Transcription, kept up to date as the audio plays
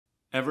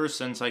Ever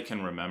since I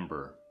can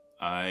remember,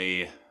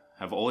 I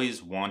have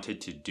always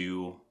wanted to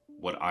do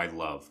what I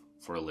love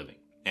for a living.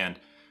 And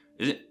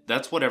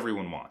that's what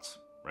everyone wants,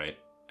 right?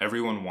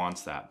 Everyone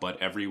wants that,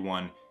 but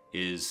everyone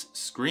is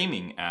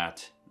screaming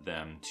at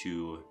them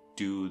to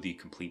do the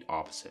complete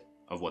opposite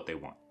of what they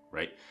want,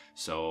 right?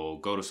 So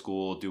go to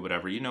school, do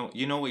whatever. You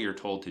know what you're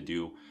told to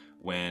do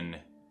when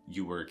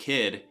you were a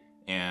kid,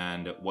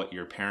 and what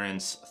your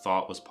parents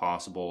thought was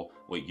possible,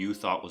 what you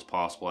thought was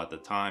possible at the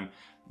time.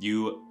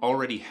 You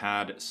already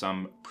had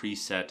some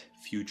preset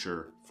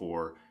future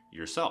for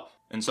yourself.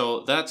 And so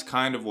that's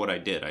kind of what I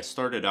did. I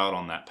started out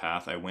on that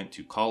path. I went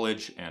to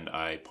college and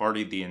I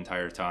partied the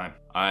entire time.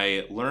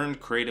 I learned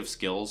creative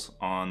skills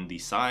on the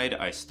side.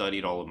 I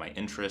studied all of my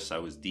interests. I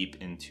was deep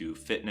into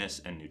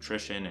fitness and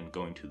nutrition and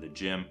going to the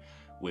gym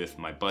with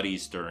my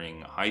buddies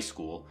during high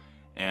school.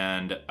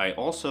 And I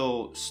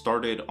also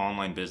started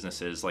online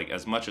businesses like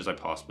as much as I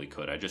possibly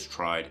could. I just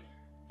tried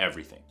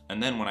everything.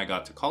 And then when I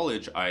got to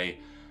college, I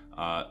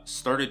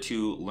started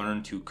to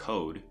learn to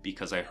code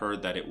because I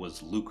heard that it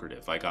was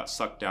lucrative. I got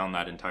sucked down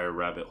that entire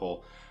rabbit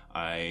hole.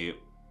 I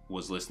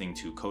was listening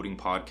to coding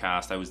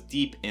podcasts. I was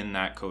deep in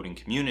that coding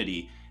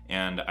community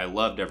and I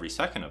loved every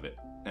second of it.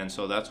 And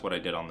so that's what I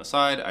did on the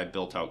side. I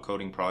built out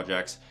coding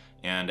projects,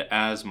 and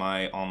as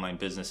my online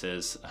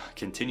businesses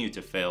continued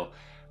to fail,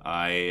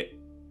 I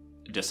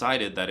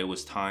decided that it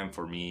was time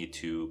for me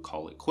to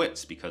call it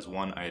quits because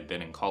one, I had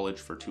been in college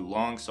for too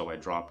long, so I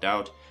dropped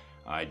out.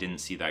 I didn't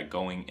see that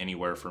going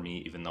anywhere for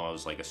me, even though I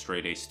was like a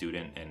straight A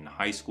student in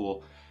high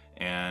school.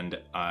 And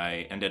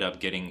I ended up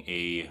getting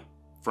a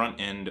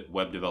front-end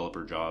web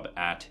developer job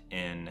at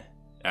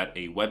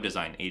a web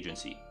design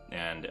agency,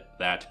 and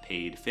that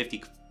paid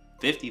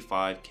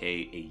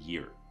 $55K a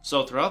year.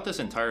 So throughout this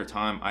entire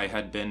time,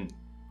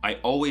 I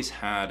always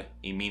had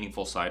a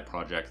meaningful side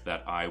project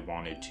that I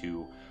wanted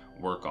to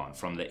work on.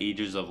 From the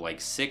ages of like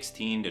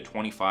 16 to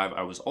 25,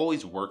 I was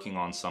always working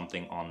on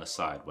something on the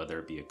side, whether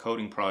it be a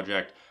coding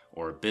project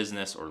or a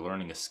business or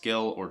learning a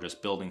skill or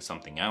just building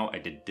something out. I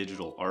did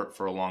digital art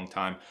for a long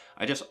time.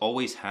 I just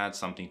always had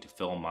something to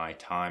fill my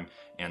time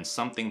and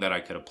something that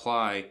I could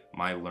apply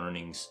my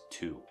learnings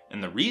to.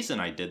 And the reason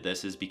I did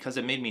this is because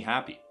it made me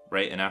happy,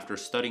 right? And after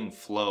studying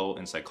flow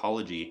and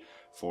psychology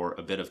for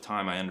a bit of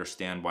time, I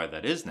understand why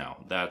that is now.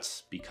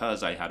 That's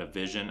because I had a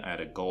vision, I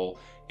had a goal,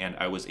 and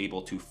I was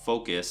able to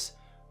focus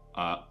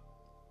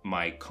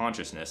my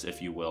consciousness,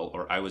 if you will,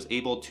 or I was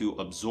able to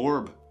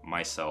absorb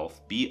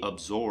myself, be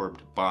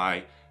absorbed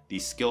by the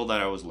skill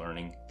that I was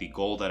learning, the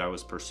goal that I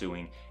was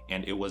pursuing,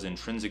 and it was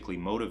intrinsically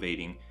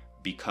motivating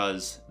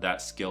because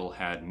that skill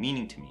had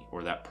meaning to me,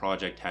 or that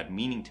project had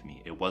meaning to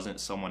me. It wasn't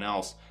someone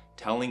else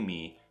telling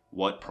me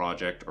what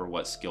project or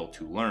what skill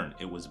to learn.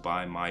 It was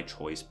by my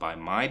choice, by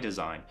my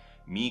design.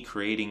 Me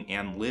creating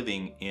and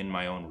living in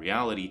my own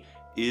reality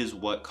is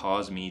what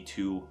caused me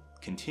to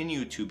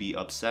continue to be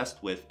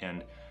obsessed with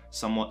and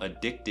somewhat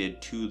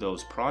addicted to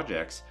those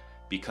projects,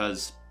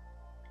 because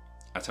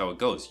that's how it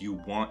goes. You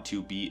want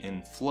to be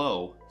in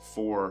flow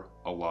for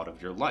a lot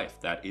of your life.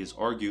 That is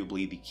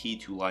arguably the key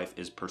to life,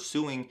 is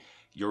pursuing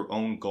your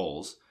own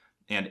goals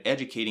and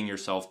educating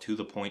yourself to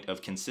the point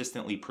of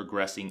consistently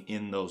progressing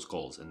in those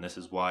goals. And this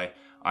is why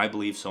I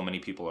believe so many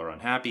people are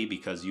unhappy,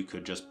 because you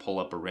could just pull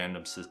up a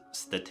random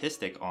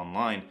statistic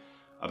online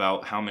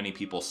about how many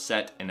people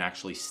set and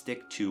actually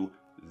stick to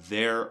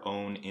their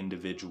own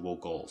individual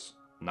goals,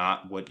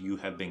 not what you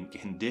have been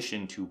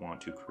conditioned to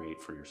want to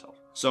create for yourself.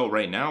 So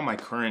right now, my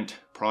current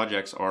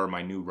projects are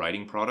my new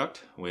writing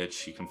product,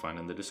 which you can find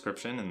in the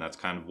description, and that's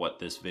kind of what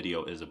this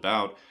video is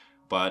about.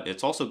 But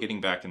it's also getting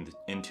back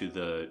into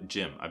the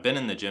gym. I've been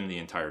in the gym the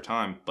entire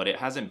time, but it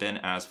hasn't been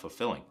as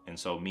fulfilling. And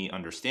so me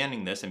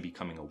understanding this and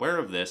becoming aware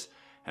of this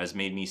has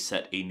made me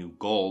set a new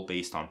goal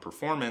based on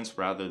performance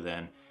rather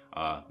than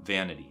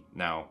vanity.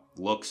 Now,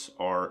 looks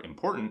are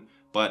important,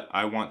 but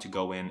I want to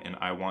go in and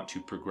I want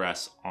to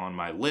progress on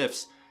my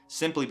lifts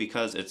simply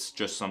because it's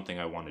just something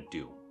I want to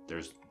do.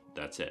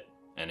 That's it.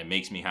 And it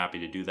makes me happy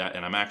to do that.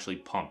 And I'm actually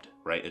pumped,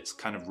 right? It's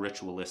kind of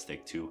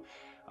ritualistic to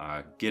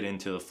get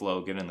into the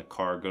flow, get in the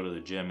car, go to the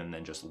gym, and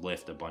then just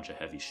lift a bunch of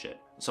heavy shit.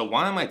 So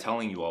why am I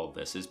telling you all of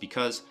this? Is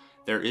because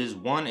there is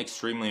one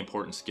extremely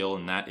important skill,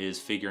 and that is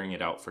figuring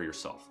it out for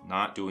yourself.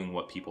 Not doing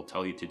what people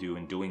tell you to do,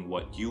 and doing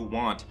what you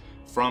want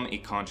from a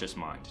conscious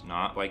mind.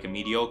 Not like a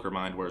mediocre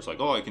mind where it's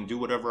like, oh, I can do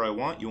whatever I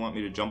want. You want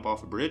me to jump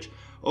off a bridge?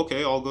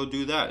 Okay, I'll go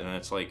do that. And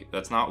it's like,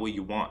 that's not what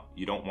you want.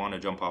 You don't want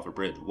to jump off a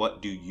bridge.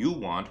 What do you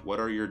want?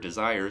 What are your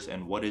desires?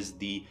 And what is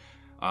the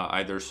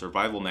either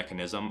survival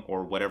mechanism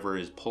or whatever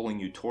is pulling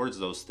you towards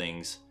those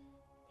things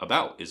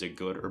about? Is it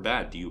good or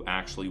bad? Do you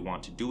actually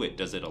want to do it?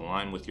 Does it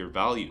align with your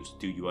values?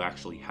 Do you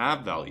actually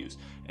have values?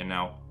 And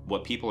now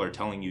what people are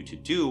telling you to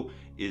do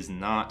is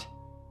not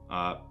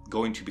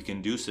going to be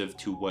conducive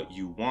to what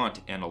you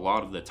want. And a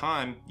lot of the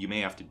time you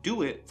may have to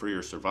do it for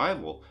your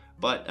survival,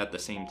 but at the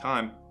same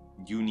time,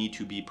 you need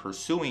to be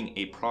pursuing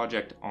a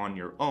project on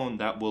your own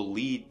that will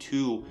lead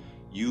to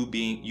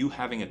you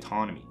having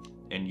autonomy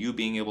and you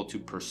being able to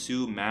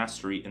pursue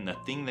mastery in the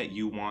thing that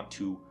you want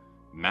to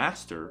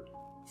master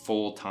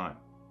full time.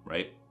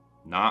 right?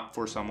 Not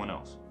for someone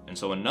else. And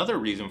so another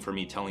reason for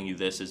me telling you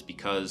this is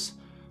because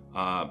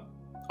a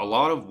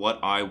lot of what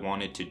I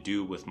wanted to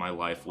do with my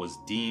life was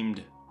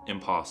deemed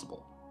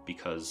impossible,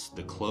 because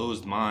the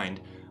closed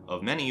mind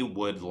of many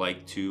would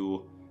like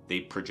to,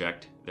 they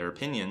project their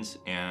opinions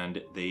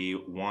and they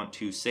want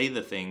to say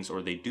the things,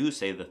 or they do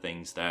say the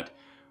things that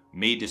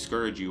may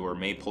discourage you or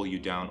may pull you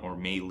down or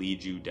may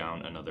lead you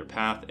down another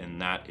path.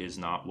 And that is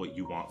not what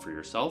you want for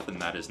yourself,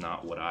 and that is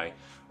not what I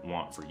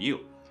want for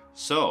you.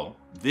 So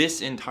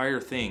this entire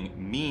thing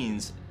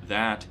means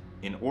that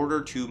in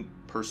order to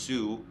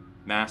pursue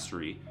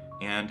mastery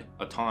and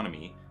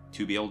autonomy,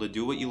 to be able to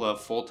do what you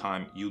love full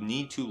time, you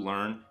need to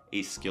learn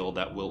a skill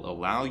that will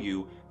allow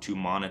you to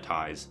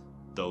monetize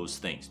those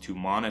things, to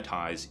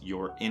monetize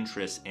your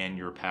interests and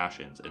your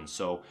passions. And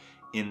so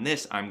in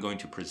this, I'm going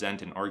to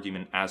present an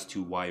argument as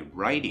to why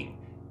writing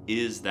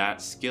is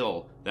that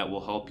skill that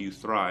will help you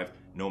thrive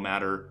no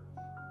matter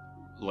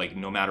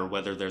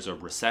whether there's a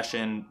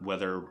recession,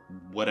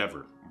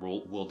 whatever.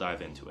 We'll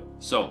dive into it.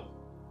 So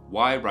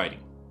why writing?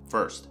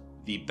 First,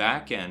 the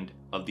back end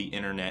of the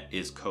internet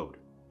is code.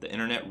 The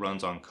internet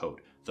runs on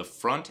code. The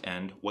front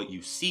end, what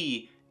you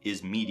see,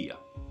 is media,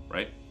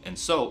 right? And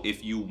so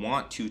if you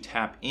want to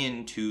tap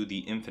into the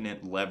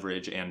infinite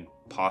leverage and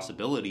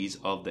possibilities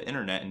of the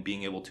internet and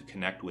being able to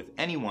connect with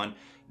anyone,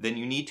 then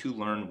you need to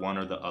learn one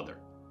or the other,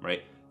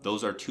 right?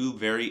 Those are two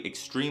very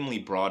extremely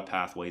broad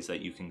pathways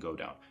that you can go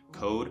down,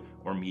 code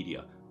or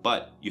media.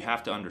 But you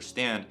have to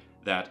understand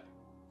that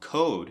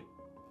code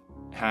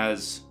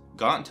has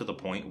gotten to the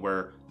point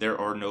where there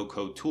are no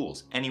code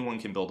tools. Anyone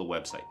can build a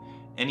website.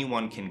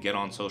 Anyone can get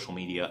on social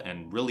media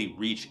and really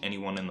reach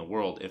anyone in the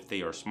world if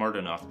they are smart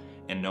enough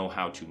and know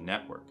how to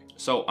network.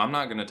 So I'm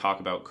not going to talk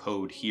about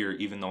code here,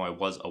 even though I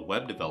was a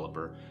web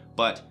developer,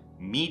 but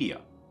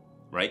media,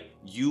 right?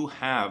 You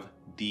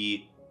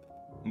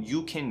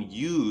can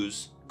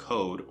use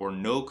code or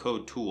no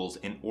code tools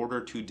in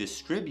order to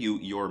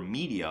distribute your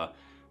media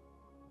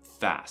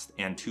fast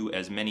and to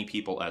as many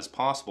people as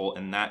possible,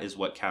 and that is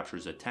what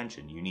captures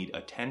attention. You need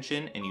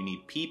attention and you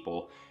need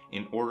people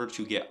in order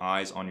to get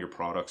eyes on your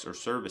products or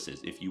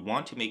services. If you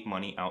want to make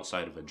money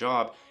outside of a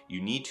job,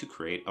 you need to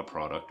create a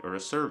product or a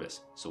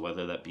service. So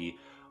whether that be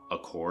a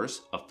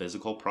course, a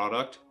physical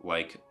product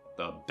like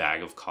a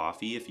bag of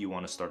coffee if you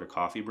want to start a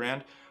coffee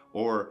brand,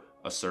 or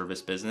a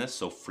service business,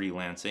 so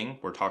freelancing.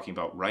 We're talking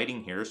about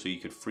writing here, so you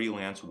could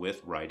freelance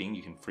with writing,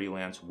 you can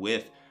freelance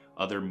with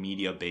other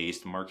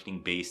media-based,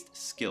 marketing-based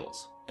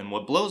skills. And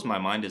what blows my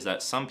mind is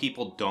that some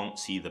people don't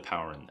see the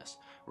power in this,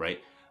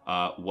 right?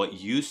 What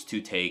used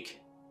to take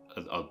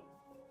a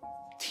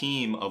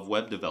team of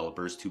web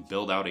developers to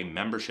build out a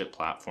membership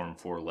platform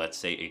for, let's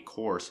say, a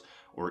course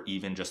or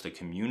even just a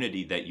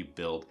community that you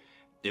build,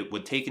 it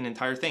would take an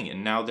entire thing.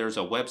 And now there's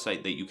a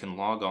website that you can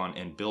log on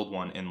and build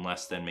one in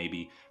less than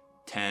maybe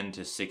 10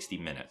 to 60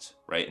 minutes,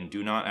 right? And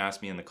do not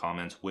ask me in the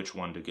comments which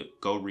one to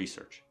go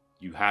research.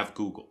 You have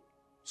Google.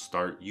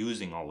 Start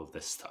using all of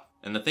this stuff.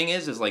 And the thing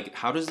is like,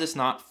 how does this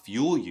not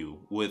fuel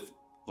you with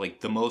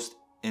like the most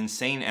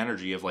insane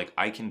energy of like,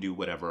 I can do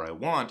whatever I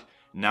want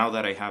now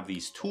that I have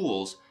these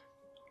tools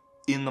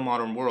in the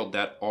modern world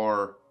that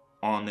are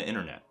on the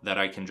internet that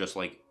I can just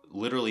like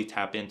literally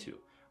tap into.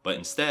 But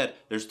instead,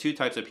 there's two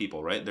types of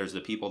people, right? There's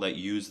the people that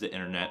use the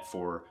internet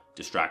for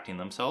distracting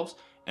themselves,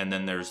 and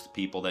then there's the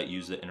people that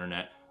use the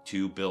internet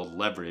to build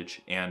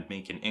leverage and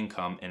make an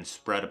income and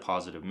spread a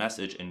positive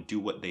message and do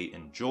what they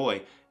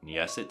enjoy. And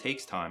yes, it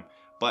takes time,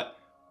 but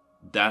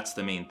that's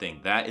the main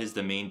thing. That is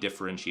the main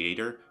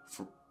differentiator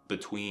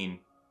between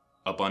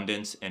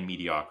abundance and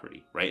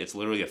mediocrity, right? It's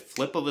literally a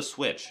flip of a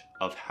switch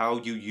of how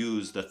you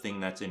use the thing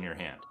that's in your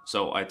hand.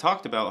 So I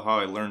talked about how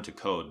I learned to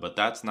code, but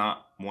that's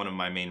not one of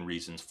my main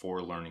reasons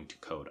for learning to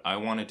code. I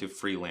wanted to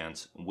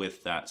freelance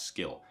with that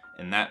skill,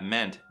 and that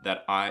meant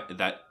that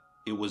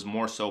it was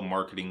more so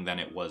marketing than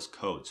it was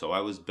code. So I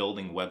was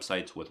building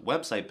websites with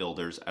website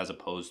builders as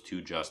opposed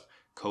to just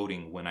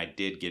coding when I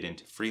did get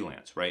into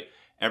freelance, right?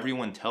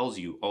 Everyone tells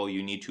you, oh,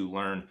 you need to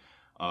learn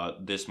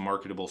this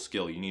marketable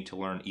skill. You need to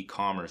learn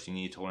e-commerce. You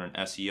need to learn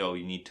SEO.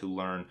 You need to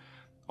learn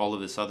all of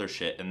this other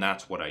shit. And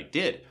that's what I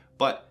did.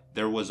 But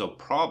there was a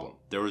problem.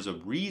 There was a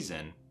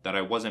reason that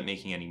I wasn't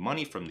making any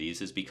money from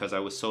these, is because I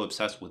was so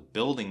obsessed with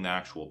building the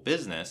actual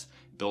business,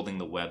 building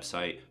the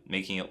website,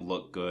 making it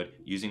look good,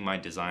 using my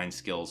design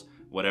skills,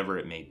 whatever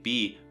it may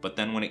be. But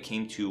then when it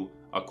came to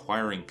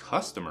acquiring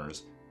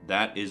customers,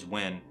 that is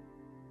when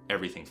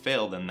everything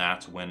failed, and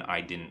that's when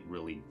I didn't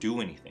really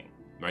do anything,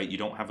 right? You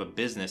don't have a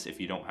business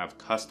if you don't have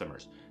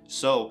customers.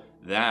 So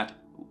that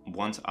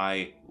once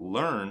I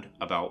learned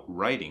about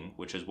writing,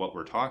 which is what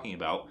we're talking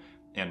about,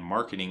 and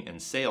marketing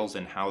and sales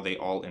and how they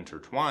all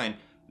intertwine,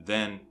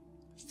 then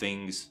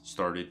things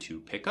started to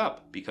pick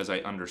up, because I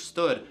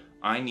understood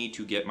I need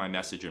to get my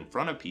message in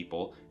front of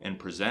people and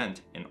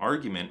present an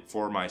argument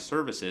for my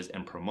services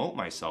and promote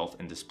myself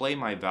and display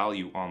my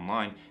value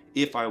online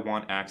if I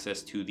want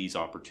access to these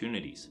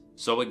opportunities.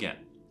 So again,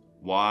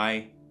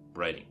 why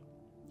writing?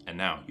 And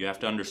now you have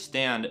to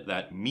understand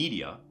that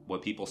media,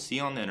 what people see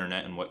on the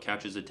internet and what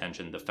catches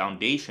attention, the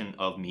foundation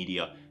of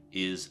media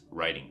is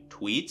writing.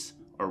 Tweets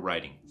are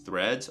writing.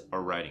 Threads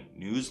are writing.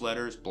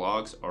 Newsletters,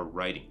 blogs are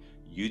writing.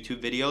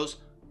 YouTube videos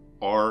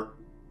are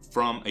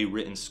from a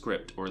written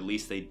script, or at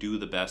least they do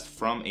the best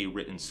from a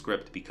written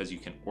script because you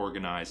can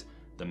organize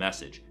the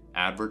message.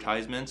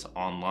 Advertisements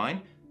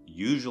online,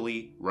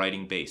 usually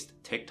writing based.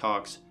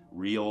 TikToks,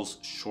 Reels,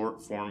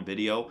 short form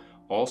video,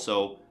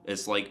 also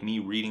it's like me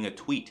reading a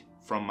tweet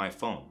from my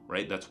phone,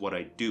 right? That's what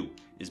I do,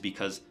 is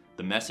because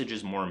the message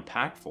is more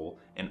impactful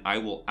and I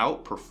will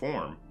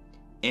outperform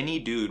any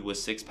dude with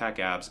six-pack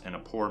abs and a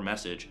poor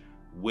message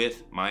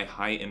with my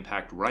high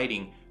impact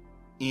writing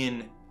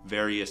in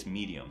various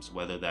mediums,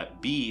 whether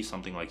that be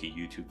something like a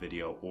YouTube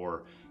video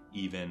or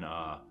even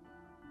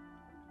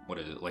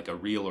like a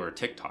reel or a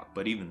TikTok.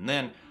 But even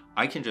then,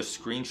 I can just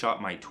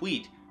screenshot my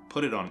tweet,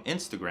 put it on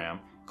Instagram,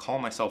 call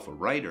myself a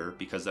writer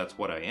because that's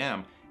what I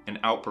am,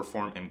 and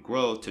outperform and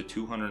grow to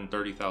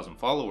 230,000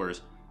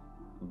 followers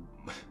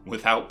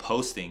without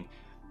posting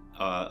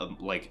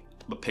like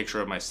a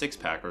picture of my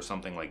six-pack or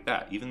something like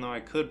that, even though I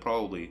could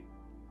probably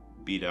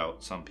beat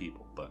out some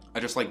people. But I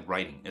just like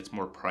writing. It's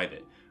more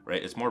private,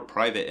 right? It's more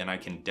private, and I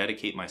can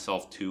dedicate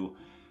myself to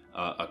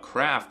a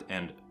craft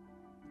and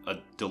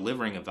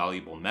delivering a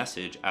valuable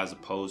message, as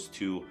opposed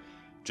to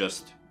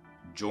just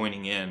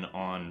joining in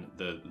on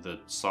the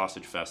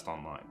sausage fest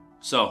online.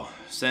 So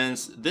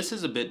since this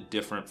is a bit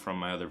different from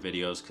my other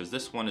videos, because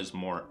this one is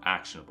more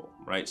actionable,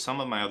 right?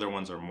 Some of my other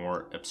ones are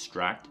more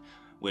abstract,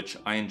 which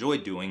I enjoy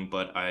doing,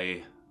 but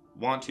I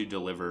want to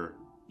deliver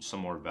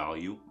some more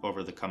value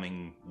over the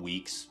coming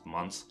weeks,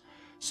 months.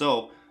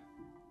 So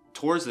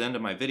towards the end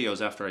of my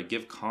videos, after I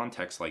give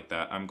context like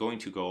that, I'm going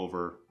to go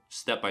over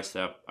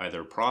step-by-step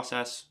either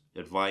process,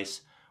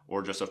 advice,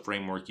 or just a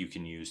framework you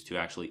can use to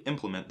actually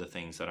implement the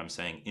things that I'm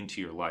saying into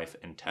your life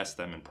and test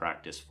them in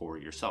practice for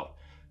yourself.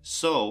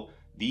 So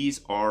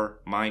these are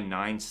my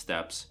 9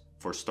 steps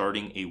for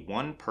starting a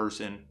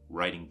one-person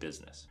writing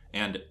business.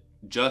 And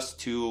just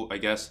to, I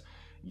guess,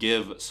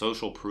 give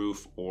social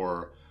proof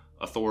or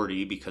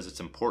authority, because it's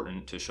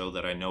important to show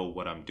that I know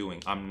what I'm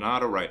doing. I'm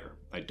not a writer.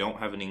 I don't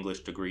have an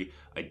English degree.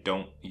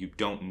 You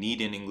don't need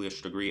an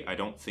English degree. I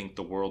don't think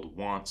the world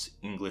wants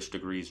English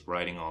degrees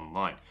writing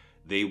online.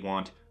 They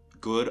want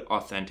good,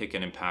 authentic,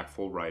 and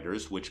impactful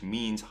writers, which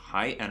means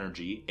high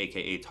energy,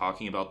 aka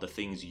talking about the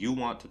things you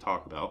want to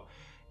talk about,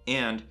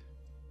 and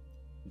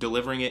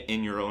delivering it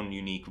in your own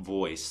unique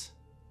voice,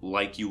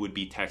 like you would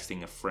be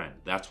texting a friend.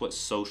 That's what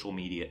social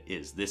media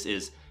is. This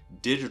is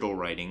digital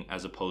writing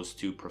as opposed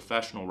to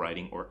professional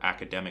writing or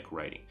academic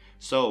writing.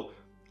 So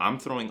I'm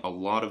throwing a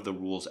lot of the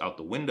rules out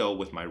the window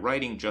with my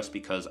writing, just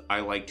because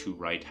I like to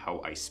write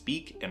how I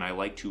speak, and I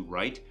like to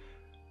write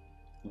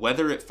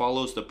whether it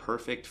follows the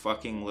perfect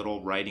fucking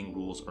little writing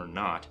rules or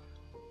not.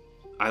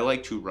 I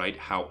like to write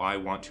how I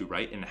want to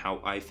write and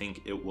how I think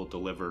it will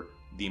deliver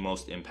the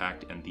most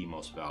impact and the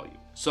most value.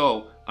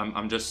 So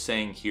I'm just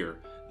saying here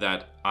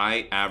that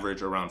I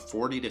average around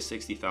 $40,000 to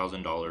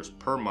 $60,000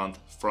 per month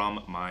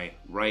from my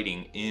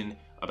writing in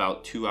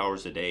about 2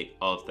 hours a day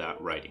of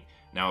that writing.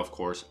 Now, of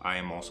course, I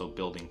am also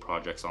building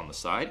projects on the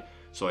side,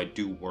 so I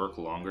do work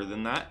longer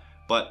than that.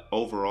 But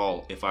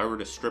overall, if I were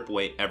to strip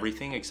away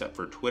everything except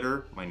for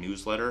Twitter, my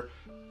newsletter,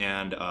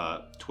 and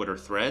Twitter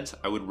threads,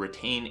 I would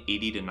retain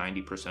 80 to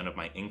 90% of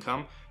my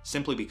income,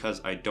 simply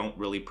because I don't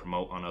really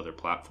promote on other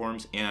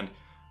platforms. And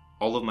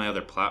all of my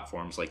other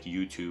platforms like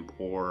YouTube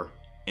or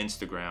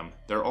Instagram,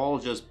 they're all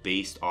just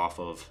based off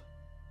of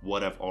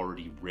what I've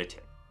already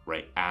written,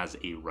 right, as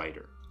a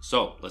writer.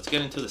 So let's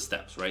get into the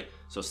steps, right?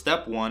 So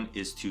step 1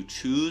 is to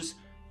choose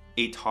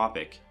a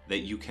topic that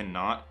you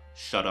cannot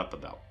shut up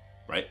about,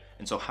 right?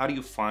 And so how do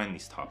you find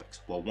these topics?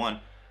 Well, 1,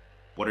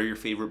 what are your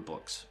favorite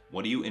books?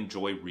 What do you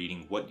enjoy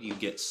reading? What do you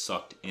get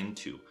sucked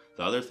into?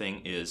 The other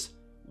thing is,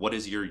 what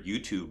is your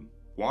YouTube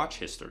watch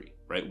history,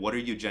 right? What are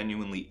you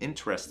genuinely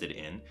interested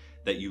in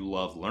that you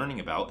love learning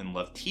about and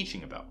love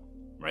teaching about,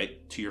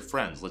 right? To your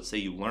friends. Let's say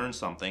you learn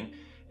something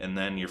and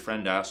then your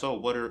friend asks, oh,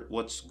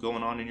 what's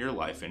going on in your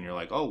life? And you're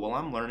like, oh, well,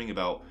 I'm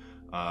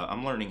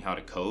learning how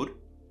to code,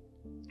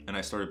 and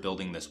I started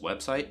building this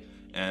website,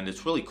 and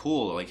it's really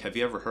cool. Like, have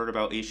you ever heard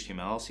about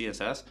HTML,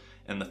 CSS?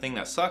 And the thing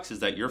that sucks is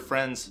that your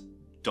friends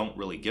don't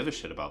really give a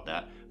shit about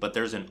that, but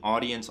there's an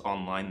audience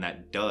online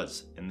that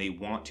does, and they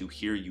want to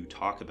hear you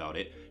talk about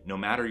it, no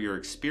matter your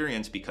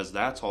experience, because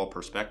that's all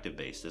perspective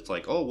based. It's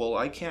like, oh, well,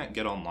 I can't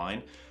get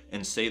online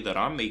and say that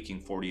I'm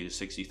making $40,000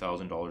 to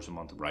 $60,000 a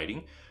month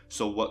writing,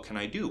 so what can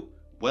I do?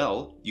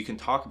 Well, you can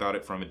talk about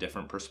it from a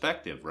different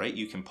perspective, right?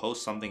 You can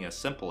post something as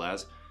simple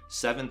as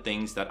 7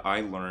 things that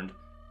I learned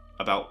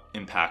about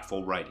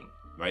impactful writing,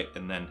 right?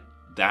 And then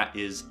that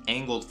is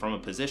angled from a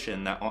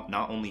position that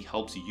not only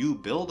helps you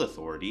build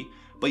authority,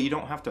 but you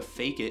don't have to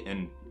fake it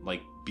and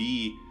like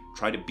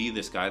try to be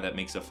this guy that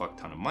makes a fuck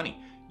ton of money.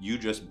 You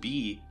just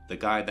be the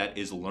guy that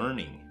is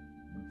learning.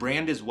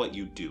 Brand is what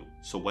you do.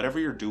 So whatever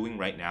you're doing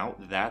right now,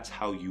 that's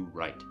how you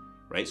write,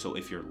 right? So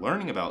if you're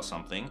learning about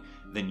something,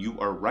 then you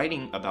are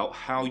writing about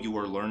how you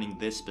are learning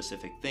this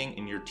specific thing,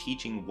 and you're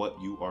teaching what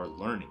you are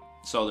learning.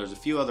 So there's a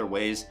few other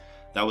ways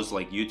that was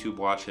like YouTube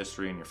watch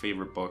history and your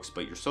favorite books,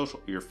 but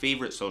your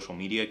favorite social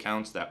media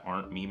accounts that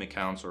aren't meme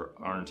accounts or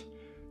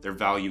they're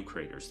value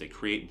creators. They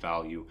create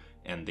value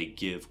and they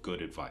give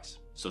good advice.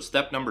 So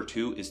step number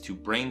 2 is to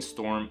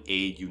brainstorm a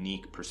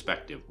unique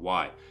perspective.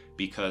 Why?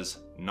 Because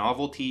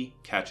novelty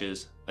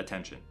catches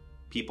attention.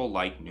 People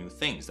like new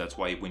things. That's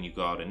why when you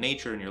go out in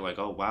nature and you're like,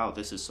 oh wow,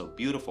 this is so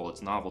beautiful,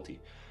 it's novelty.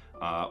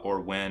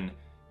 Or when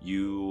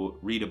you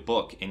read a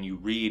book and you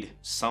read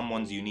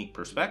someone's unique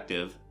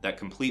perspective that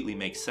completely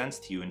makes sense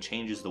to you and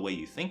changes the way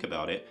you think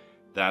about it,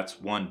 that's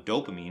one,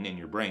 dopamine in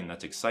your brain,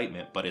 that's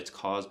excitement, but it's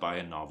caused by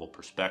a novel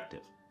perspective.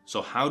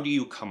 So how do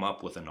you come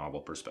up with a novel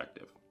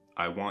perspective?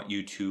 I want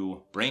you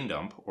to brain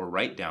dump or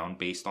write down,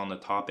 based on the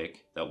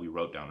topic that we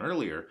wrote down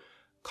earlier,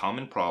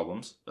 common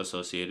problems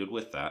associated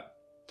with that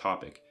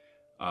topic,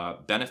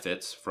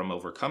 benefits from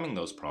overcoming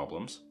those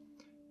problems,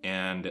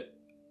 and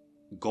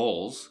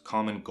goals,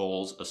 common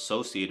goals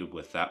associated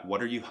with that.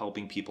 What are you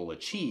helping people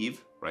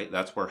achieve, right?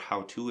 That's where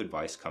how-to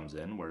advice comes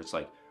in, where it's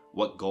like,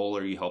 what goal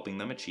are you helping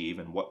them achieve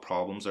and what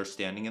problems are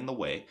standing in the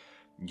way?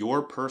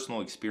 Your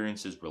personal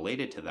experiences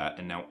related to that.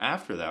 And now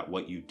after that,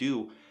 what you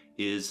do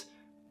is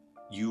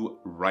you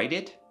write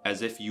it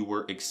as if you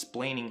were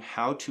explaining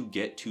how to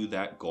get to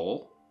that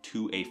goal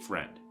to a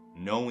friend,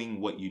 knowing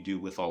what you do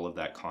with all of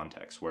that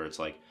context, where it's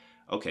like,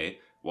 okay,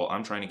 well,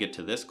 I'm trying to get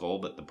to this goal,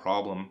 but the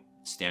problem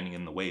standing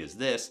in the way is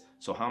this.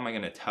 So how am I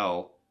going to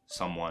tell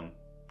someone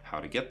how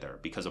to get there?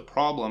 Because a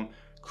problem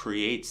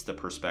creates the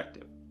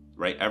perspective,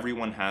 right?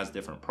 Everyone has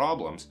different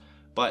problems,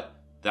 but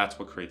that's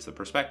what creates the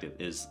perspective,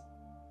 is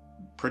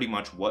pretty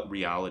much what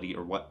reality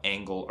or what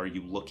angle are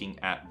you looking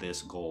at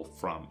this goal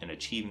from and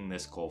achieving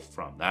this goal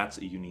from. That's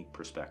a unique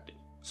perspective.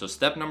 So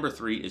step number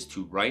 3 is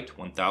to write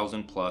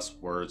 1,000 plus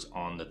words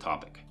on the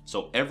topic.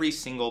 So every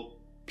single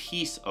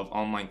piece of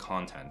online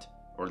content,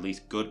 or at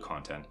least good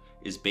content,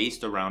 is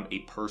based around a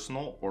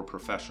personal or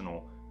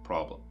professional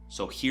problem.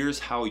 So here's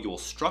how you'll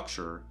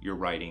structure your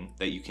writing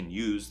that you can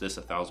use this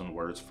 1,000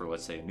 words for,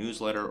 let's say, a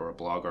newsletter or a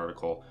blog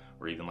article,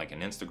 or even like an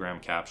Instagram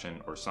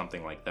caption or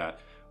something like that,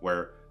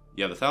 where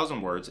you have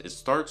 1,000 words. It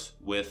starts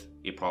with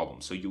a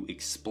problem. So you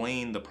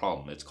explain the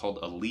problem. It's called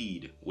a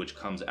lead, which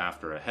comes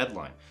after a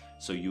headline.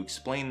 So you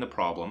explain the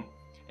problem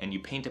and you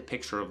paint a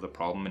picture of the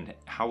problem and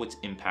how it's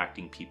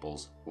impacting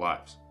people's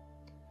lives.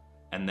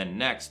 And then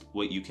next,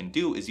 what you can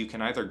do is you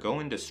can either go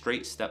into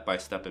straight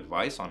step-by-step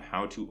advice on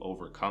how to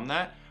overcome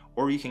that,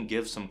 or you can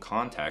give some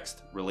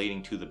context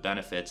relating to the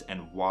benefits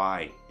and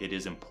why it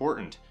is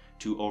important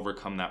to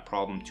overcome that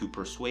problem to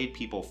persuade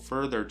people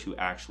further to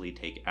actually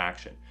take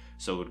action.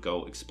 So it would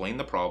go explain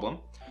the problem,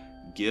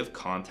 give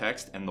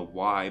context and the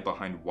why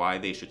behind why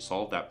they should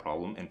solve that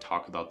problem, and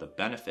talk about the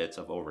benefits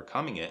of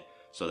overcoming it.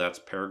 So that's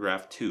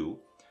paragraph 2.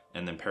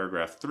 And then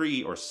paragraph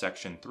 3, or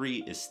section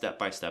 3, is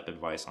step-by-step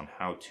advice on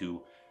how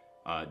to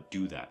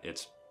do that.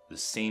 It's the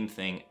same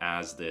thing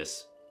as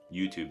this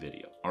YouTube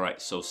video. All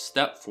right, so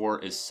step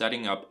 4 is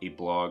setting up a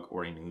blog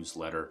or a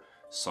newsletter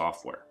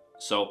software.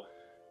 So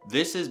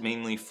this is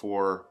mainly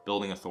for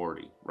building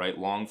authority, right?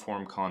 Long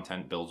form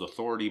content builds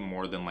authority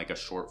more than like a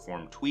short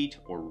form tweet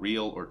or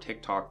reel or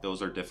TikTok.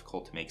 Those are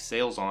difficult to make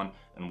sales on.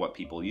 And what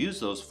people use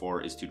those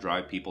for is to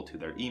drive people to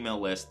their email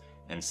list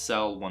and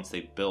sell once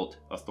they've built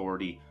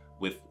authority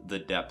with the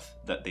depth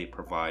that they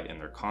provide in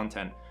their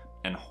content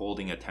and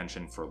holding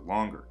attention for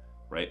longer,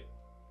 right?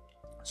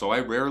 So I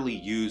rarely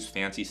use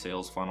fancy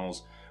sales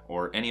funnels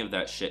or any of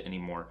that shit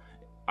anymore.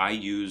 I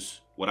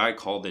use what I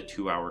call the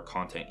 2-hour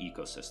content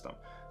ecosystem.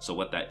 So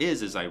what that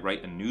is I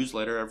write a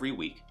newsletter every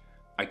week.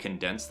 I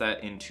condense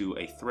that into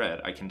a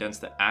thread. I condense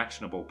the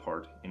actionable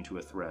part into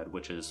a thread,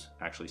 which is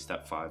actually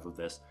step 5 of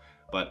this.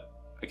 But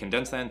I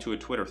condense that into a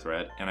Twitter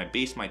thread, and I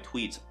base my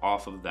tweets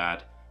off of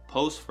that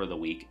post for the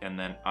week. And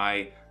then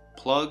I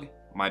plug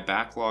my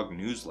backlog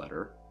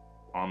newsletter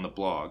on the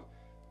blog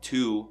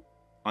to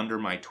under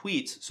my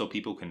tweets so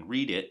people can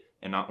read it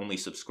and not only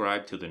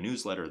subscribe to the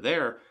newsletter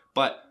there,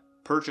 but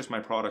purchase my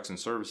products and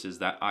services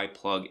that I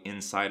plug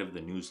inside of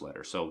the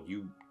newsletter. So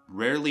you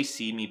rarely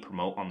see me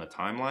promote on the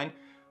timeline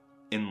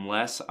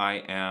unless I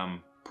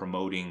am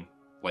promoting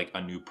like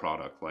a new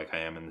product like I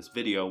am in this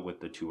video with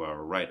the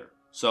 2-hour writer.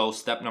 So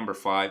step number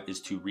 5 is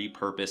to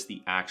repurpose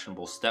the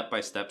actionable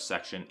step-by-step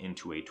section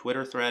into a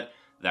Twitter thread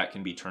that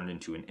can be turned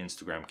into an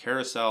Instagram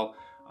carousel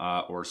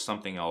or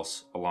something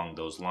else along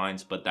those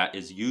lines. But that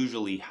is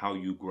usually how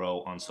you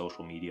grow on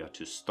social media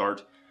to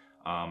start,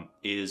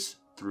 is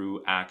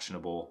through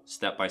actionable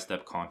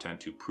step-by-step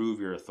content to prove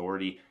your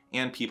authority.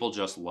 And people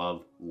just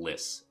love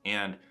lists,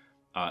 and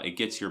it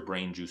gets your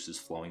brain juices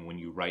flowing when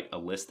you write a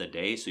list a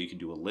day. So you can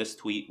do a list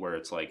tweet where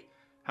it's like,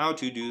 how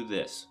to do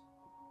this,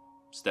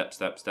 step,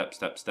 step, step,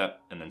 step,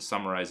 step, and then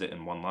summarize it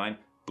in one line.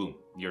 Boom,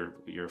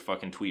 you're a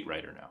fucking tweet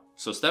writer now.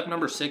 So step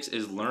number 6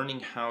 is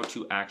learning how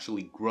to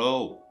actually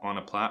grow on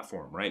a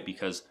platform, right?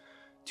 Because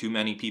too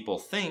many people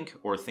think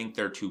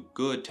they're too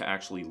good to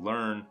actually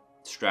learn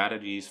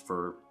strategies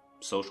for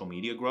social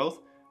media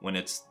growth, when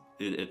it's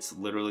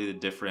literally the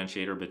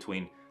differentiator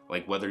between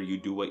like whether you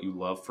do what you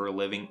love for a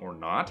living or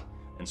not.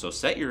 And so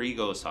set your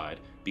ego aside,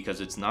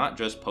 because it's not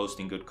just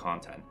posting good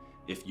content.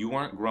 If you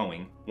aren't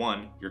growing,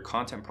 one, your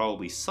content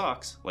probably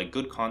sucks. Like,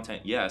 good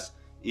content, yes,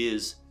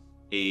 is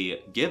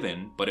a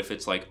given, but if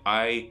it's like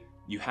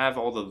you have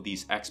all of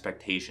these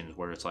expectations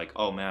where it's like,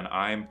 oh man,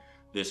 I'm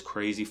this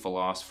crazy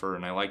philosopher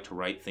and I like to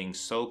write things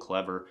so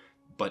clever,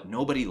 but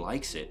nobody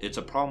likes it. It's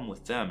a problem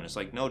with them. And it's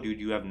like, no, dude,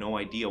 you have no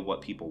idea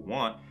what people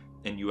want,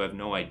 and you have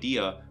no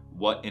idea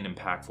what an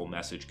impactful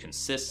message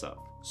consists of.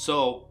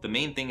 So the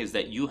main thing is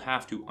that you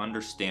have to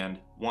understand,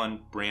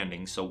 one,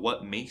 branding. So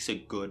what makes a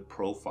good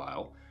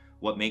profile,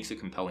 what makes a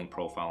compelling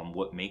profile, and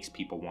what makes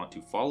people want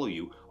to follow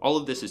you. All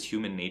of this is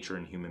human nature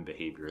and human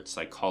behavior. It's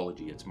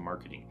psychology, it's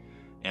marketing.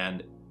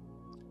 And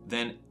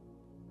then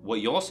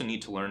what you also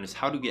need to learn is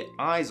how to get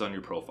eyes on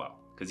your profile,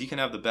 because you can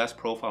have the best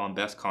profile and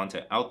best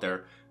content out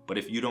there, but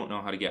if you don't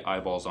know how to get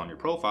eyeballs on your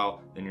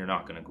profile, then you're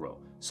not going to grow.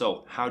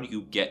 So how do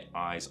you get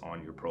eyes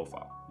on your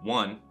profile?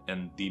 One,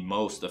 and the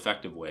most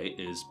effective way,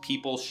 is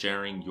people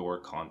sharing your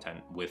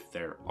content with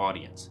their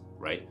audience,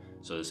 right?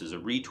 So this is a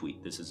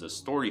retweet, this is a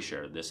story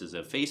share, this is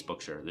a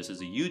Facebook share, this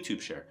is a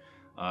YouTube share,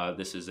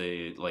 this is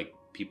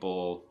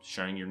people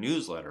sharing your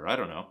newsletter, I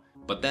don't know.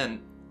 But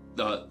then,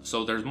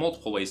 so there's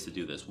multiple ways to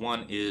do this.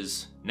 One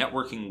is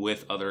networking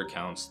with other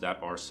accounts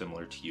that are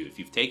similar to you. If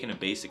you've taken a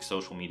basic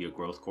social media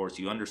growth course,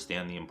 you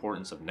understand the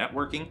importance of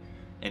networking,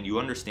 and you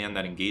understand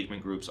that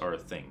engagement groups are a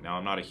thing. Now,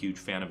 I'm not a huge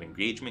fan of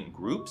engagement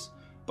groups,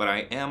 but I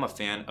am a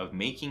fan of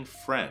making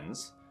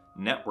friends,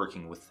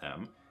 networking with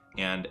them,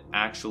 and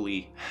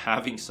actually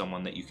having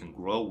someone that you can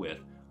grow with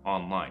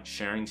online,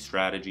 sharing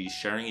strategies,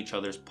 sharing each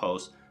other's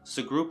posts. It's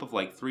a group of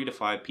like 3 to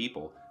 5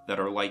 people that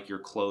are like your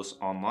close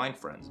online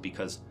friends,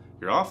 because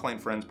your offline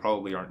friends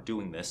probably aren't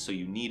doing this, so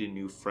you need a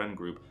new friend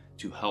group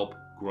to help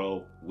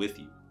grow with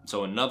you.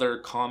 So another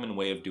common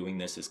way of doing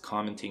this is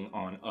commenting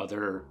on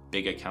other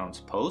big accounts'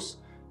 posts,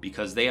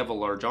 because they have a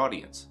large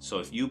audience. So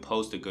if you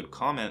post a good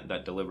comment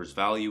that delivers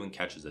value and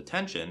catches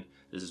attention,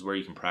 this is where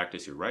you can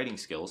practice your writing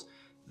skills,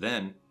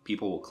 then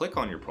people will click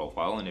on your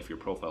profile, and if your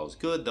profile is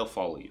good, they'll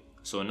follow you.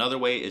 So another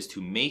way is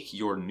to make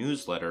your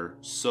newsletter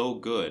so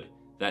good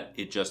that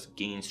it just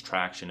gains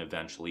traction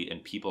eventually,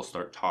 and people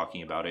start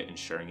talking about it and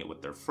sharing it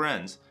with their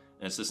friends.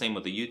 And it's the same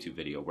with a YouTube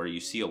video, where you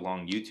see a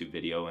long YouTube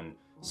video and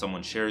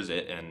someone shares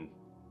it and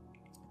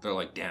they're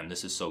like, damn,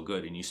 this is so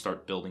good. And you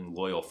start building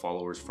loyal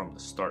followers from the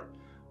start.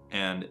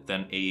 And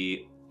then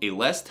a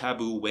less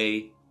taboo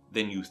way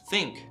than you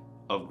think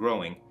of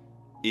growing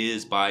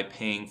is by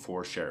paying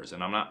for shares.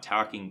 And I'm not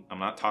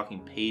talking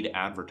paid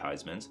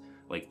advertisements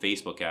like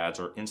Facebook ads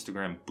or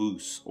Instagram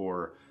boosts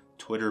or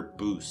Twitter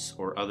boosts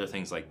or other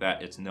things like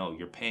that.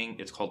 You're paying.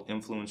 It's called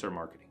influencer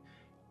marketing.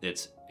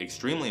 It's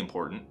extremely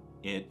important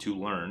to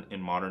learn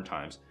in modern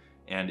times,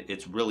 and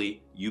it's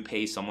really, you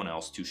pay someone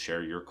else to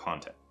share your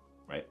content,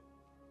 right?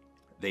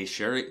 They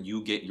share it,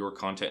 you get your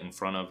content in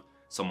front of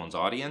someone's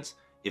audience.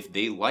 If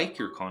they like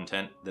your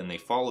content, then they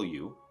follow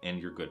you and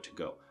you're good to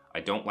go. I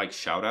don't like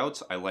shout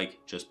outs. I like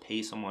just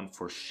pay someone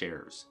for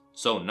shares.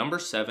 So number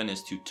 7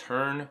 is to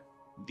turn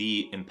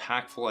the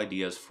impactful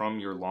ideas from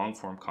your long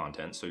form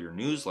content, so your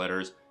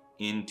newsletters,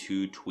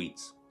 into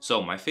tweets.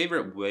 So my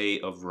favorite way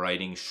of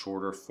writing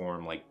shorter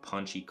form, like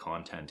punchy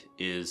content,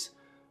 is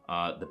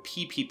the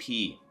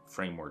PPP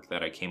framework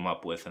that I came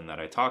up with and that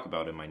I talk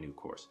about in my new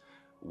course,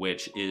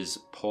 which is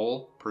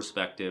pull,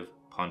 perspective,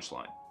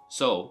 punchline.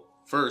 So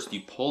first,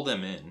 you pull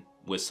them in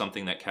with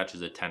something that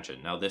catches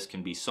attention. Now, this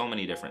can be so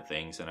many different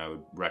things, and I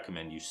would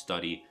recommend you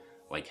study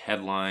like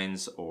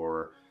headlines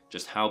or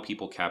just how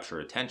people capture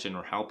attention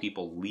or how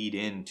people lead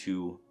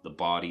into the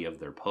body of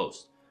their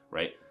post,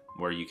 right?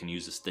 Where you can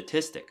use a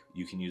statistic,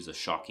 you can use a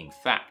shocking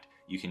fact,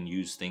 you can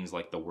use things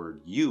like the word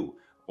you,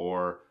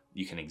 or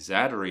you can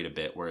exaggerate a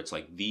bit where it's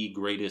like the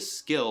greatest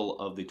skill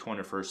of the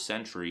 21st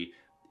century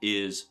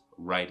is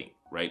writing,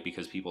 right?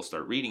 Because people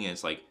start reading it,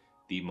 it's like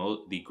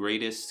the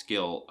greatest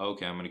skill.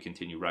 Okay, I'm going to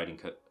continue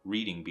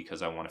reading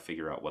because I want to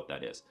figure out what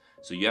that is.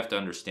 So you have to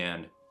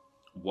understand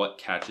what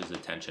catches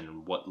attention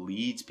and what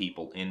leads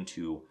people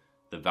into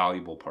the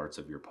valuable parts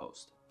of your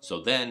post.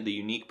 So then the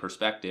unique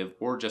perspective,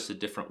 or just a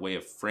different way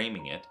of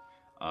framing it,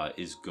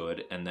 is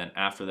good. And then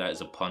after that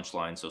is a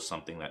punchline, so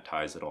something that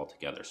ties it all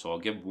together. So I'll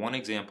give one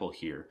example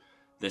here.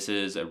 This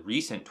is a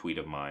recent tweet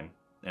of mine,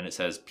 and it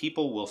says,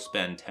 people will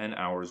spend 10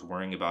 hours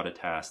worrying about a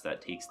task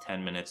that takes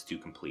 10 minutes to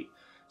complete.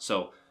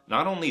 So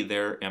not only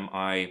there am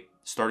I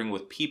starting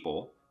with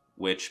people,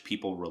 which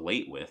people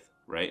relate with,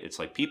 right? It's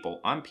like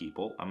I'm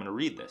going to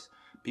read this.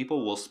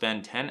 People will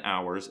spend 10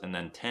 hours, and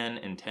then 10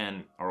 and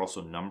 10 are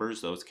also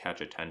numbers. Those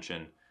catch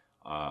attention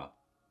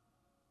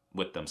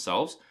with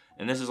themselves.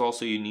 And this is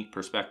also a unique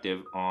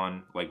perspective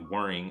on like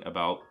worrying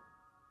about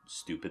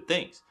stupid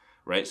things,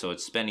 right? So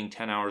it's spending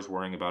 10 hours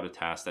worrying about a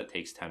task that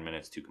takes 10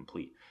 minutes to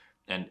complete.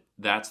 And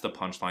that's the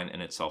punchline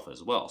in itself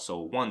as well. So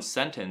one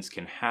sentence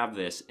can have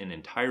this in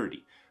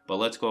entirety, but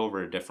let's go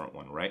over a different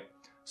one, right?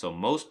 So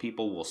most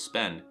people will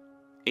spend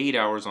 8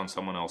 hours on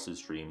someone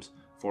else's dreams,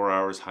 4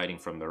 hours hiding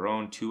from their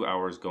own, 2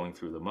 hours going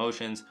through the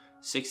motions,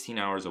 16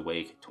 hours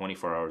awake,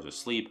 24 hours of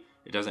sleep,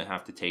 It doesn't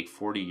have to take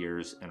 40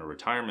 years and a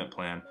retirement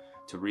plan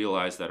to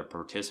realize that a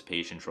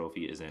participation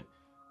trophy isn't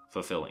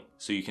fulfilling.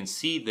 So you can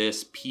see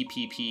this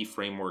PPP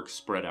framework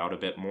spread out a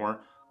bit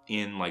more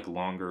in like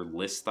longer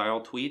list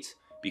style tweets,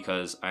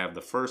 because I have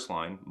the first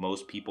line,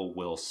 most people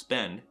will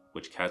spend,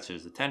 which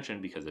catches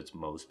attention because it's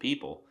most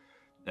people,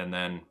 and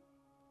then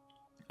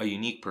a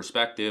unique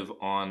perspective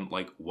on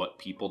like what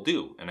people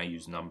do, and I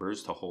use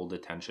numbers to hold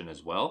attention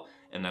as well,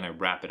 and then I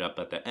wrap it up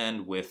at the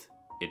end with,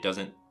 it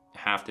doesn't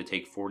have to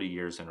take 40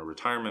 years in a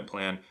retirement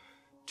plan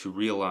to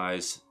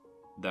realize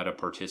that a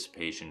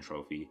participation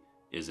trophy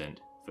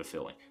isn't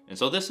fulfilling. And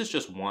so this is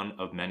just one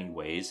of many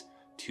ways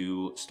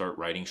to start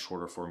writing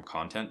shorter form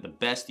content. The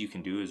best you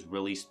can do is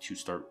really to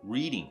start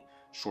reading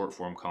short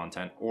form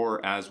content,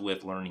 or as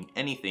with learning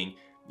anything,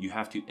 you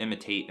have to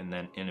imitate and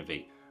then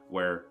innovate,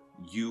 where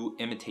you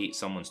imitate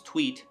someone's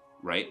tweet,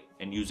 right,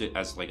 and use it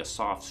as like a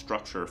soft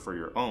structure for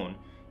your own.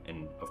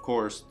 And of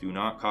course, do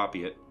not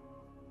copy it.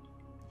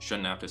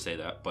 Shouldn't have to say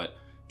that, but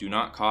do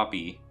not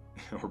copy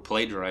or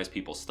plagiarize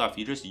people's stuff.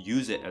 You just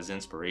use it as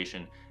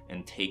inspiration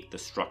and take the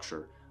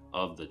structure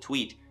of the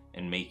tweet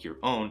and make your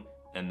own.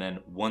 And then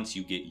once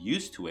you get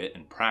used to it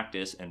and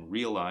practice and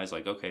realize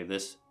like, okay,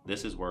 this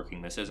is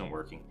working, this isn't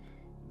working,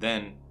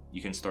 then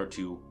you can start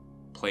to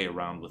play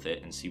around with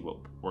it and see what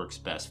works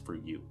best for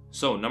you.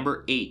 So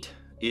number 8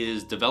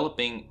 is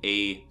developing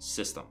a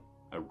system,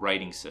 a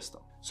writing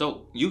system.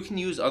 So you can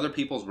use other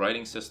people's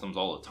writing systems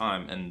all the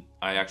time, and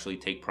I actually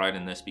take pride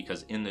in this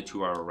because in the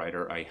 2-Hour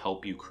Writer, I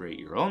help you create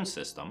your own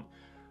system.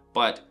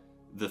 But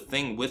the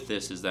thing with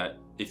this is that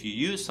if you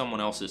use someone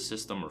else's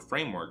system or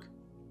framework,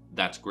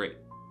 that's great,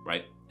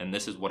 right? And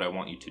this is what I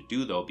want you to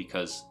do though,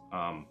 because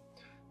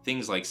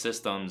things like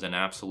systems and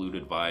absolute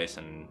advice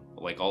and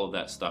like all of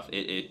that stuff,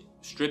 it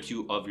strips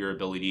you of your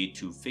ability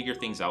to figure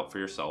things out for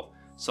yourself,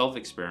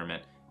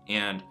 self-experiment,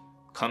 and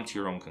come to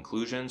your own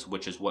conclusions,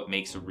 which is what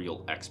makes a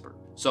real expert.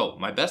 So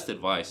my best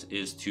advice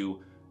is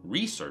to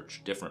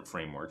research different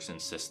frameworks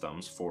and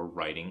systems for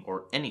writing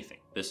or anything.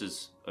 This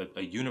is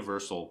a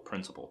universal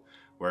principle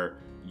where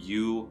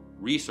you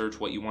research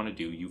what you want to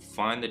do, you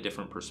find the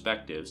different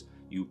perspectives,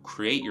 you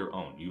create your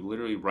own. You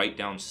literally write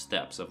down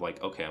steps of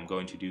like, okay, I'm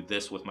going to do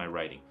this with my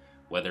writing,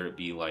 whether it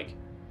be like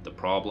the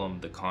problem,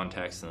 the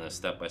context, and the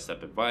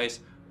step-by-step advice,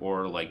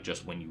 or like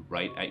just when you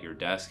write at your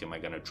desk, am I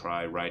going to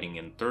try writing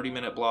in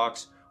 30-minute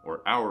blocks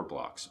or hour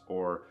blocks,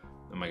 or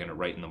am I going to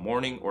write in the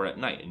morning or at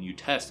night? And you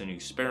test and you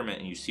experiment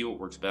and you see what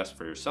works best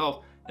for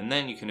yourself, and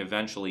then you can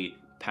eventually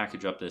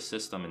package up this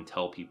system and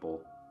tell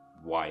people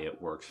why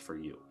it works for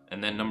you.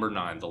 And then number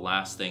 9, the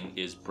last thing,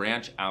 is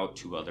branch out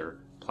to other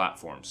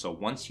platforms. So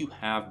once you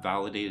have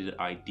validated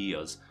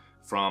ideas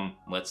from,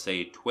 let's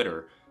say,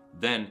 Twitter,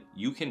 then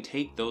you can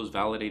take those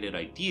validated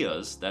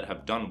ideas that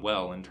have done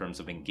well in terms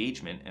of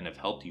engagement and have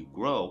helped you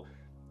grow,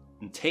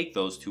 and take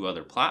those to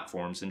other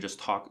platforms and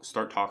just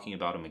start talking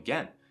about them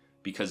again,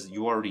 because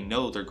you already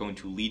know they're going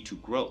to lead to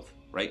growth,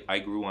 right? I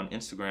grew on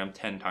Instagram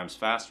 10 times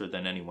faster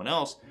than anyone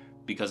else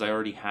because I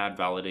already had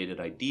validated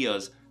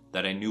ideas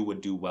that I knew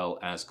would do well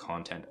as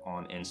content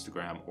on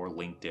Instagram or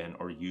LinkedIn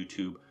or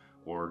YouTube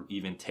or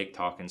even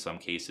TikTok in some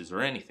cases,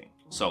 or anything.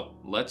 So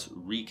let's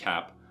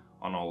recap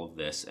on all of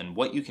this and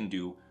what you can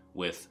do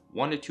with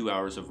 1 to 2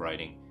 hours of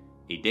writing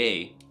a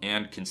day,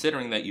 and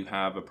considering that you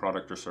have a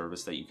product or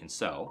service that you can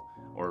sell,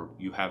 or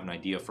you have an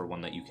idea for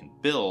one that you can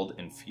build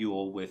and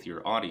fuel with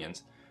your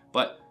audience.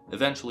 But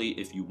eventually,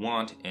 if you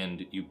want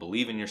and you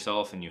believe in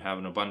yourself and you have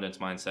an abundance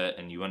mindset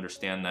and you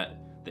understand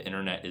that the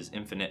internet is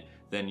infinite,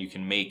 then you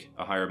can make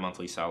a higher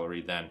monthly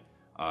salary than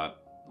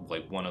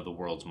like one of the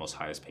world's most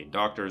highest paid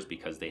doctors,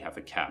 because they have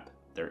a cap.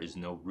 There is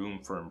no room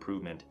for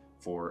improvement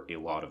for a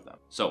lot of them.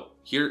 So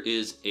here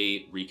is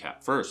a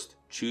recap. First,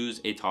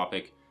 choose a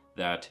topic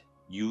that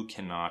you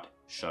cannot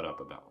shut up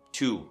about.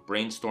 2,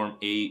 brainstorm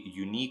a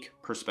unique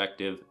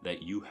perspective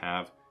that you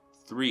have.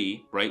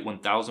 3, write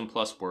 1,000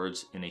 plus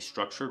words in a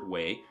structured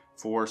way.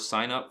 4,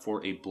 sign up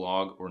for a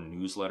blog or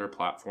newsletter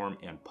platform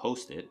and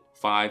post it.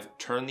 5,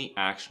 turn the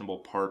actionable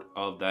part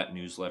of that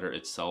newsletter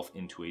itself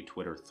into a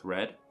Twitter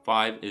thread.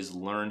 5 is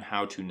learn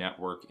how to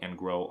network and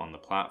grow on the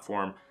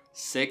platform.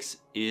 6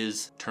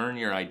 is turn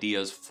your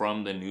ideas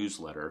from the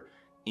newsletter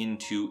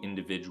into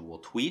individual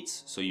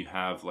tweets, so you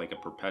have like a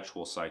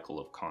perpetual cycle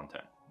of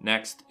content.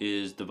 Next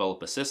is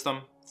develop a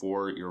system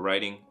for your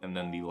writing, and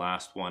then the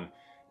last one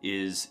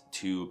is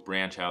to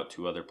branch out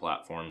to other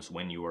platforms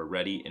when you are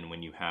ready and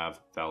when you have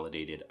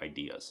validated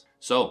ideas.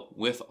 So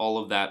with all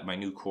of that, my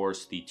new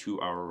course, the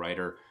 2-Hour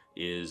Writer,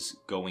 is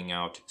going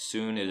out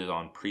soon. It is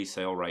on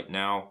pre-sale right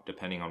now,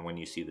 depending on when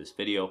you see this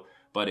video.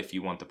 But if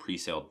you want the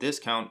pre-sale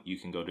discount, you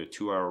can go to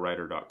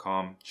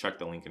 2hourwriter.com, check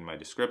the link in my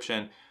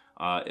description.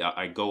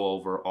 I go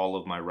over all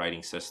of my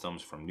writing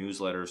systems, from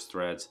newsletters,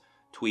 threads,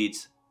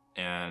 tweets,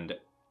 and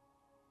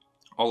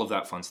all of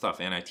that fun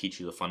stuff. And I teach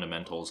you the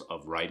fundamentals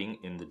of writing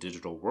in the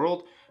digital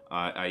world.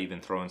 I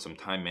even throw in some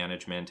time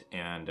management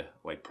and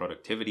like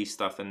productivity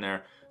stuff in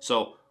there.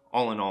 So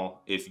all in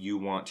all, if you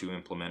want to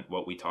implement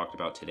what we talked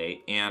about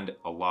today and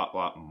a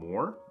lot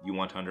more, you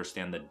want to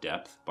understand the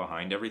depth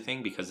behind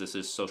everything, because this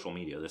is social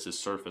media. This is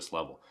surface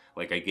level.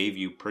 Like, I gave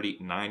you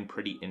nine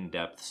pretty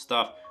in-depth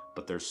stuff,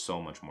 but there's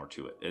so much more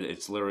to it.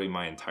 It's literally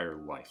my entire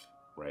life,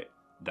 right,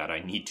 that I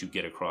need to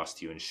get across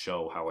to you and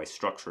show how I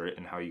structure it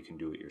and how you can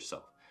do it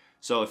yourself.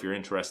 So if you're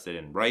interested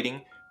in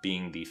writing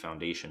being the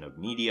foundation of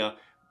media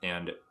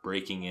and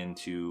breaking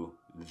into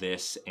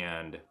this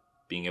and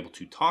being able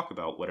to talk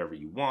about whatever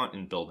you want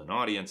and build an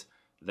audience,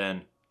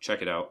 then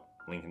check it out.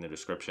 Link in the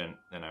description,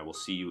 and I will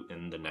see you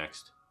in the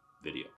next video.